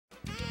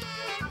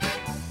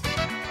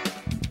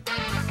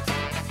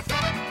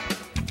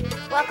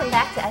Welcome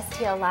back to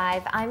STL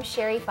Live. I'm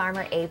Sherry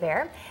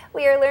Farmer-Hebert.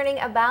 We are learning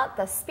about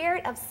the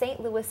Spirit of St.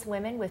 Louis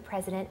women with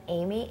President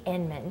Amy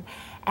Inman.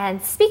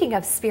 And speaking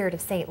of Spirit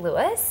of St.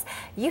 Louis,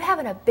 you have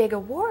a big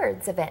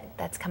awards event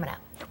that's coming up.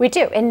 We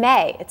do, in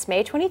May. It's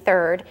May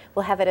 23rd.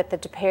 We'll have it at the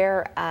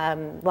DePere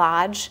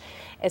Lodge.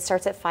 It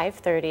starts at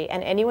 5:30,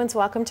 and anyone's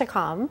welcome to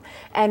come.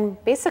 And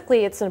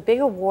basically, it's a big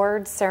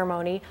awards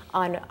ceremony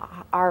on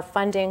our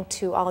funding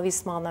to all of these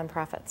small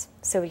nonprofits.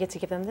 So we get to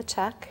give them the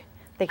check.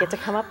 They get to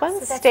come up on so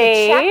that's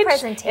stage. The check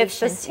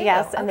presentation too.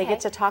 Yes, and okay. They get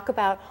to talk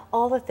about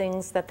all the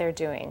things that they're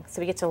doing. So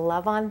we get to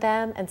love on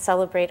them and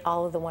celebrate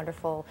all of the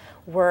wonderful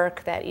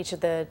work that each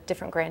of the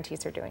different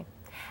grantees are doing.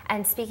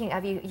 And speaking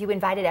of, you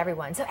invited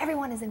everyone, so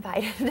everyone is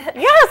invited.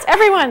 Yes,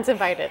 everyone's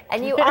invited.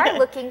 And you are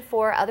looking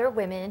for other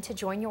women to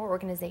join your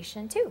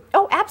organization too.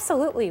 Oh,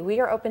 absolutely. We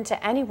are open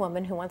to any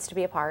woman who wants to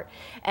be a part.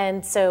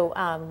 And so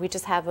we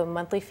just have a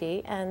monthly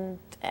fee, and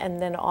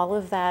then all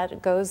of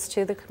that goes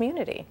to the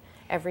community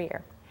every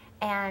year.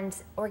 And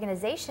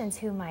organizations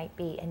who might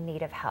be in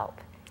need of help,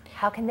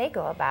 how can they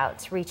go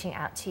about reaching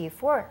out to you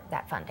for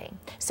that funding?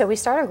 So we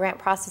start a grant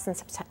process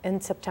in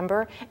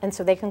September, and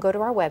so they can go to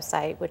our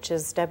website, which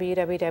is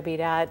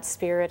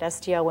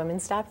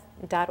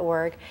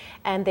www.spiritstlwomen's.org,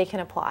 and they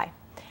can apply.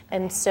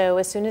 And so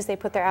as soon as they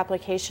put their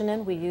application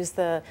in, we use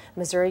the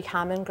Missouri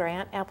Common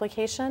Grant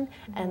application,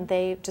 and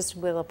they just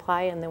will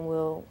apply, and then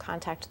we'll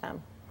contact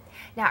them.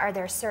 Now, are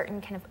there certain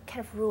kind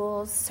of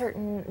rules,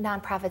 certain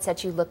nonprofits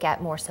that you look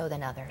at more so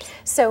than others?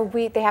 So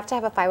they have to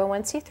have a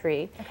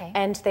 501c3, okay.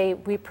 And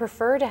we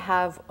prefer to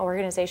have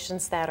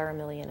organizations that are $1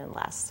 million and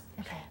less.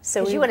 Okay.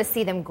 So you want to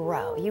see them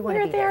grow. You want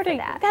to be there for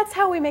that. That's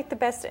how we make the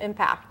best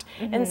impact.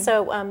 And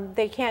so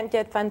they can't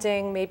get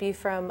funding maybe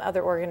from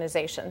other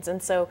organizations,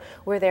 and so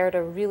we're there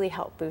to really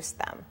help boost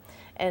them.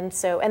 And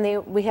so,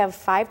 we have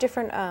 5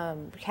 different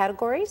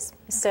categories.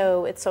 Okay.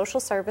 So it's social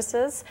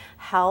services,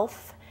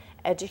 health,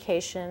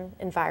 education,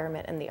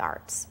 environment, and the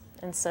arts.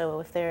 And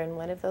so if they're in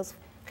one of those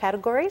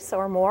categories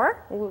or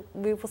more,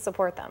 we will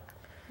support them.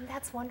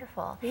 That's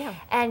wonderful. Yeah.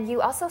 And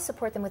you also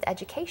support them with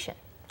education.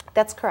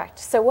 That's correct.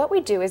 So what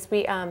we do is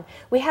we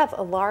have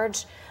a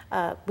large,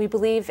 we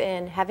believe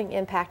in having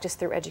impact is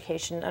through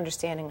education and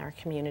understanding our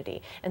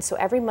community. And so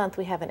every month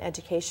we have an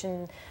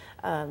education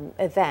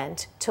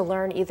event to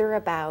learn either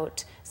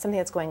about something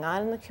that's going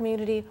on in the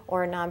community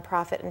or a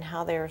nonprofit and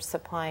how they're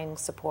supplying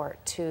support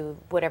to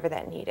whatever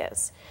that need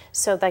is.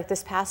 So like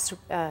this past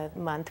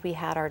month we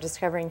had our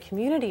Discovering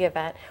Community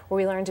event where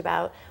we learned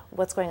about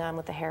what's going on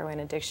with the heroin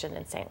addiction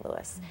in St.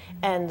 Louis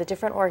and the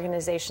different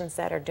organizations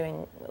that are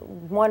doing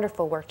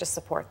wonderful work to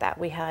support that.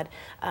 We had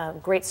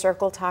Great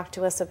Circle talk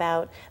to us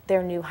about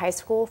their new high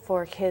school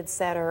for kids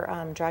that are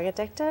drug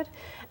addicted,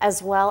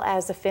 as well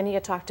as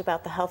Affinia talked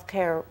about the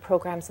healthcare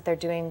programs that they're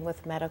doing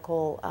with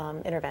medical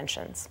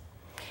interventions.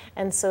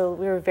 And so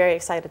we were very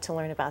excited to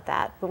learn about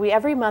that. But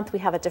every month we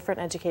have a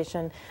different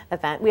education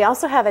event. We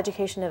also have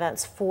education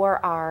events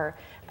for our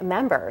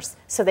members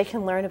so they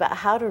can learn about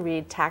how to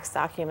read tax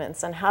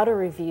documents and how to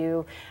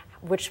review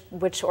which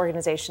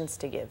organizations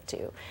to give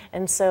to.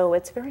 And so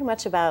it's very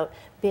much about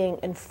being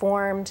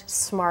informed,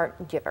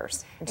 smart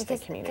givers into the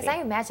community. Because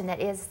I imagine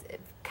that is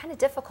kind of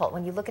difficult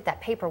when you look at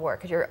that paperwork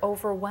because you're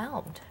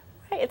overwhelmed.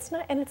 It's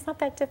not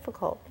that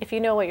difficult if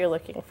you know what you're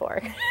looking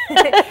for.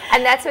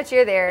 And that's what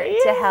you're there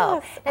to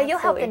help. Now, you'll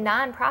help the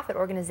absolutely. nonprofit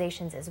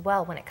organizations as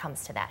well when it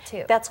comes to that,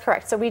 too. That's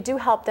correct. So we do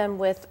help them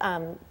with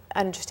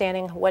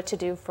understanding what to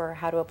do for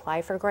how to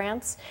apply for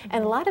grants.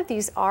 And a lot of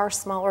these are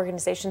small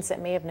organizations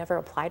that may have never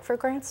applied for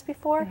grants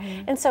before.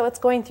 And so it's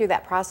going through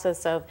that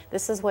process of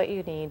this is what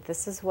you need,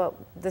 this is what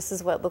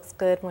looks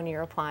good when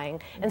you're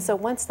applying. And so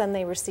once then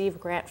they receive a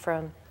grant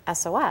from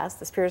SOS,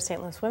 the Spirit of St.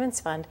 Louis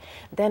Women's Fund,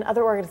 then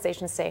other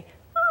organizations say,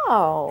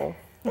 oh,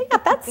 they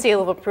got that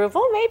seal of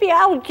approval, maybe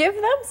I'll give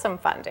them some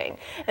funding.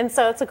 And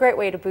so it's a great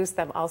way to boost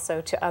them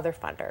also to other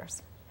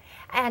funders.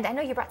 And I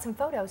know you brought some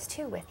photos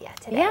too with you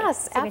today.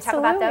 Yes, so absolutely. Can we talk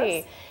about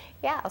those?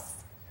 Yes.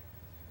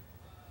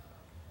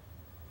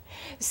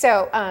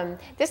 So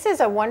this is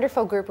a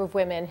wonderful group of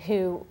women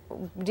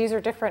these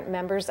are different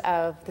members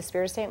of the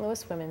Spirit of St.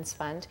 Louis Women's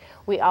Fund.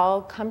 We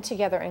all come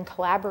together and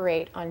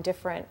collaborate on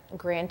different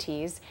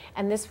grantees,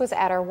 and this was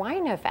at our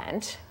wine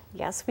event.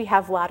 Yes, we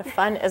have a lot of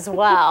fun as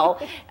well,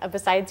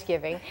 besides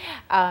giving,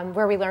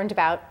 where we learned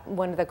about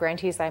one of the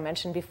grantees that I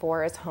mentioned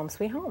before is Home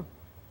Sweet Home.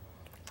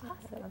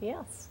 Awesome.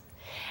 Yes.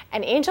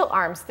 And Angel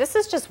Arms, this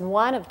is just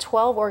one of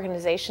 12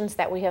 organizations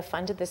that we have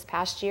funded this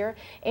past year.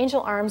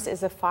 Angel Arms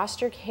is a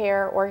foster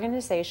care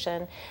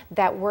organization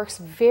that works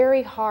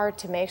very hard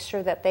to make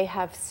sure that they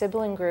have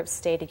sibling groups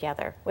stay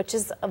together, which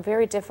is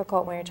very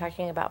difficult when you're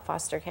talking about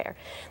foster care.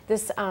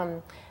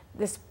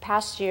 This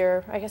past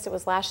year, I guess it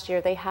was last year,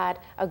 they had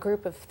a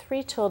group of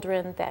 3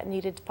 children that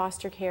needed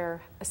foster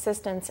care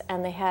assistance,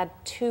 and they had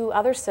 2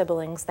 other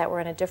siblings that were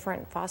in a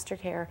different foster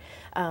care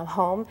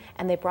home,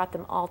 and they brought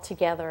them all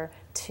together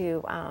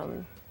to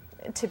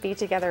to be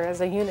together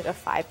as a unit of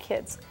 5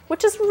 kids,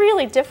 which is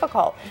really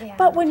difficult. Yeah.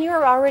 But when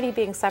you're already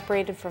being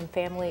separated from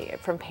family,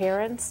 from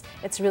parents,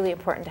 it's really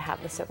important to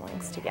have the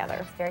siblings together.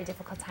 It's a very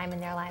difficult time in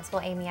their lives.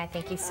 Well, Amy, I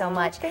thank you so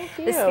much. Thank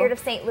you. The Spirit of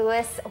St.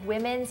 Louis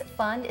Women's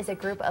Fund is a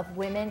group of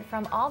women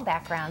from all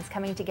backgrounds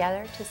coming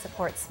together to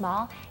support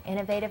small,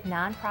 innovative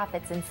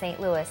nonprofits in St.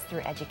 Louis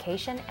through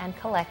education and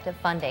collective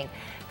funding.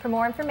 For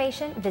more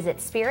information, visit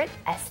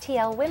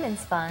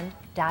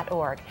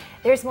spiritstlwomensfund.org.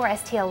 There's more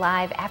STL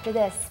Live after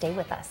this. Stay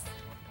with us.